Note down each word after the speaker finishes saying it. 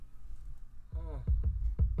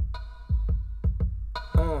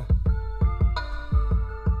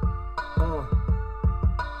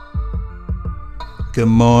Good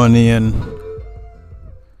morning.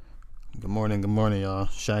 Good morning, y'all.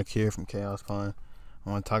 Shaq here from Chaos Pine. I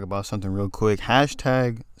want to talk about something real quick.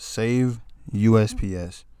 Hashtag save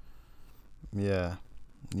USPS. Yeah,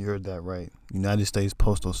 you heard that right. United States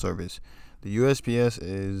Postal Service. The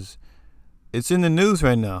USPS it's in the news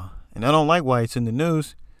right now. And I don't like why it's in the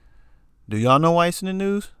news. Do y'all know why it's in the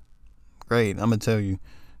news? Great, I'm going to tell you.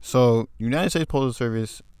 So, United States Postal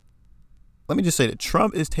Service, let me just say that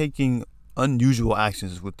Trump is taking unusual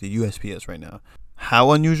actions with the USPS right now.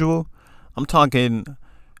 How unusual? I'm talking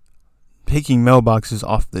taking mailboxes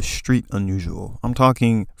off the street unusual. I'm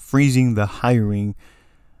talking freezing the hiring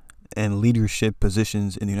and leadership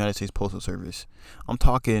positions in the United States Postal Service. I'm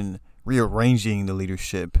talking rearranging the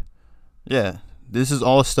leadership. Yeah, this is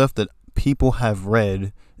all stuff that people have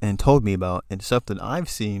read and told me about and stuff that I've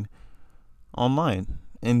seen online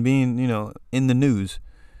and being, in the news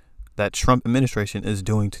that Trump administration is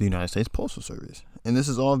doing to the United States Postal Service. And this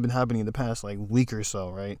has all been happening in the past week or so,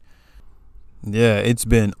 right? Yeah, it's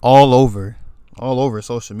been all over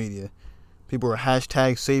social media. People are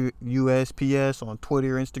hashtag save USPS on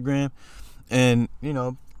Twitter, Instagram, and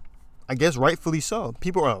I guess rightfully so.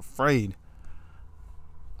 People are afraid.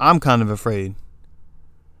 I'm kind of afraid.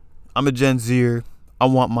 I'm a Gen Zer. I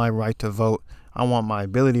want my right to vote. I want my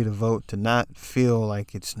ability to vote to not feel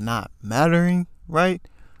like it's not mattering, right?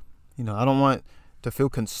 I don't want to feel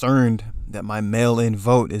concerned that my mail-in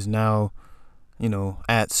vote is now,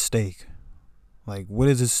 at stake. What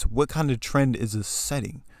is this? What kind of trend is this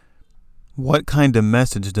setting? What kind of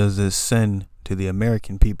message does this send to the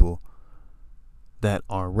American people that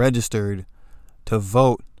are registered to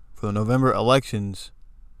vote for the November elections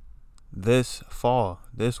this fall,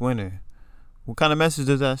 this winter? What kind of message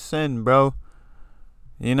does that send, bro?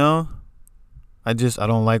 I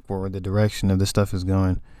don't like where the direction of this stuff is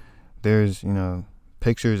going. There's,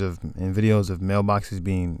 pictures and videos of mailboxes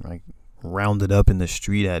being rounded up in the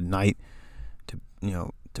street at night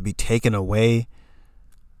to be taken away.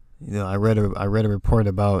 I read a report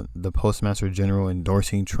about the Postmaster General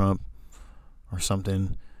endorsing Trump or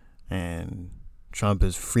something, and Trump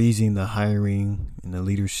is freezing the hiring and the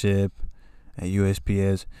leadership at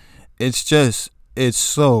USPS. It's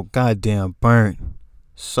so goddamn burnt.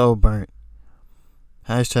 So burnt.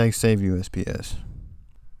 Hashtag save USPS.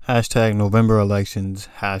 Hashtag November elections.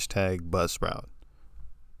 Hashtag Buzzsprout.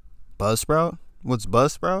 Buzzsprout? What's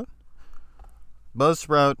Buzzsprout?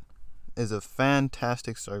 Buzzsprout is a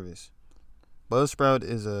fantastic service. Buzzsprout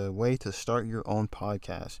is a way to start your own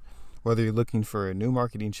podcast. Whether you're looking for a new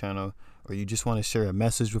marketing channel or you just want to share a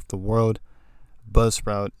message with the world,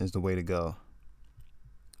 Buzzsprout is the way to go.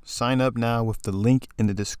 Sign up now with the link in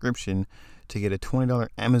the description to get a $20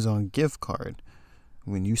 Amazon gift card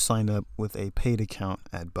when you sign up with a paid account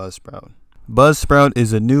at Buzzsprout. Buzzsprout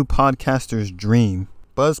is a new podcaster's dream.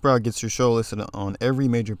 Buzzsprout gets your show listed on every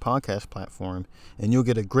major podcast platform, and you'll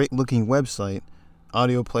get a great-looking website,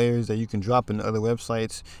 audio players that you can drop in other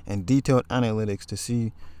websites, and detailed analytics to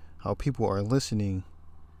see how people are listening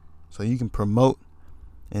so you can promote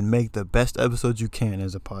and make the best episodes you can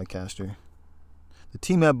as a podcaster. The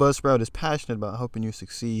team at Buzzsprout is passionate about helping you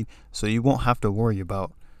succeed so you won't have to worry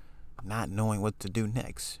about not knowing what to do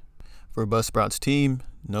next. For Buzzsprout's team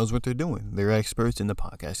knows what they're doing. They're experts in the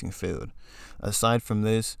podcasting field. Aside from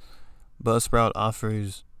this, Buzzsprout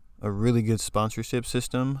offers a really good sponsorship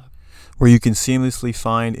system where you can seamlessly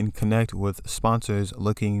find and connect with sponsors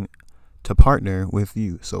looking to partner with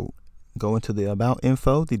you. So go into the About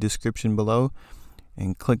info, the description below,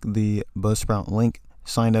 and click the Buzzsprout link.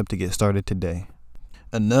 Sign up to get started today.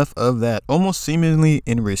 Enough of that. Almost seemingly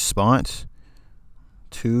in response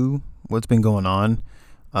to what's been going on,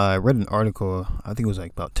 I read an article, I think it was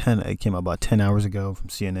it came out about 10 hours ago from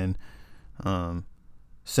CNN,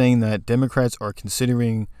 saying that Democrats are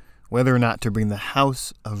considering whether or not to bring the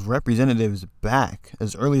House of Representatives back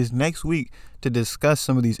as early as next week to discuss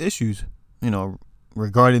some of these issues,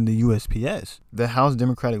 regarding the USPS. The House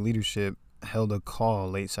Democratic leadership held a call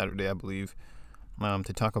late Saturday, I believe,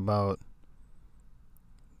 to talk about,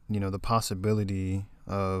 the possibility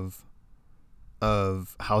of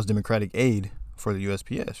House Democratic aid for the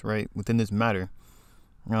USPS, right, within this matter.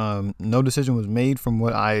 No decision was made from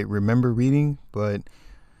what I remember reading, but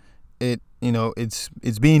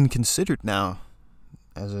it's being considered now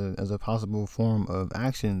as a possible form of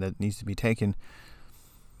action that needs to be taken.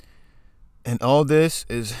 And all this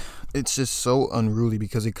it's just so unruly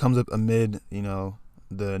because it comes up amid,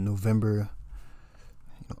 the November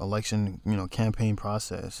election, campaign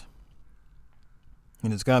process.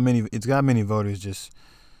 And it's got many voters, just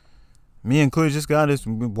me included, just got us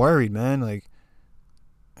worried, man.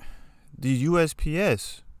 The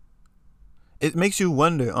USPS it makes you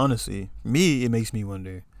wonder. Honestly, me, it makes me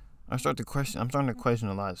wonder. I'm starting to question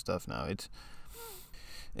a lot of stuff now.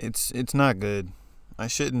 It's not good. I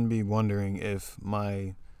shouldn't be wondering if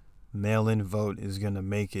my mail-in vote is gonna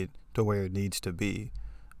make it to where it needs to be,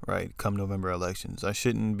 right? Come November elections, I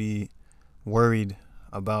shouldn't be worried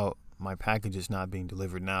about my packages not being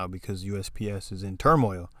delivered now because USPS is in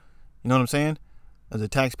turmoil. You know what I'm saying? As a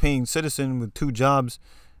tax-paying citizen with 2 jobs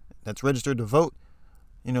that's registered to vote,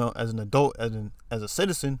 as an adult, as a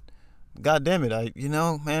citizen, God damn it,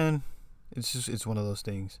 man, it's one of those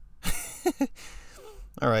things.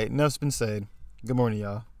 All right, enough's been said. Good morning,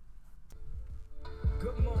 y'all.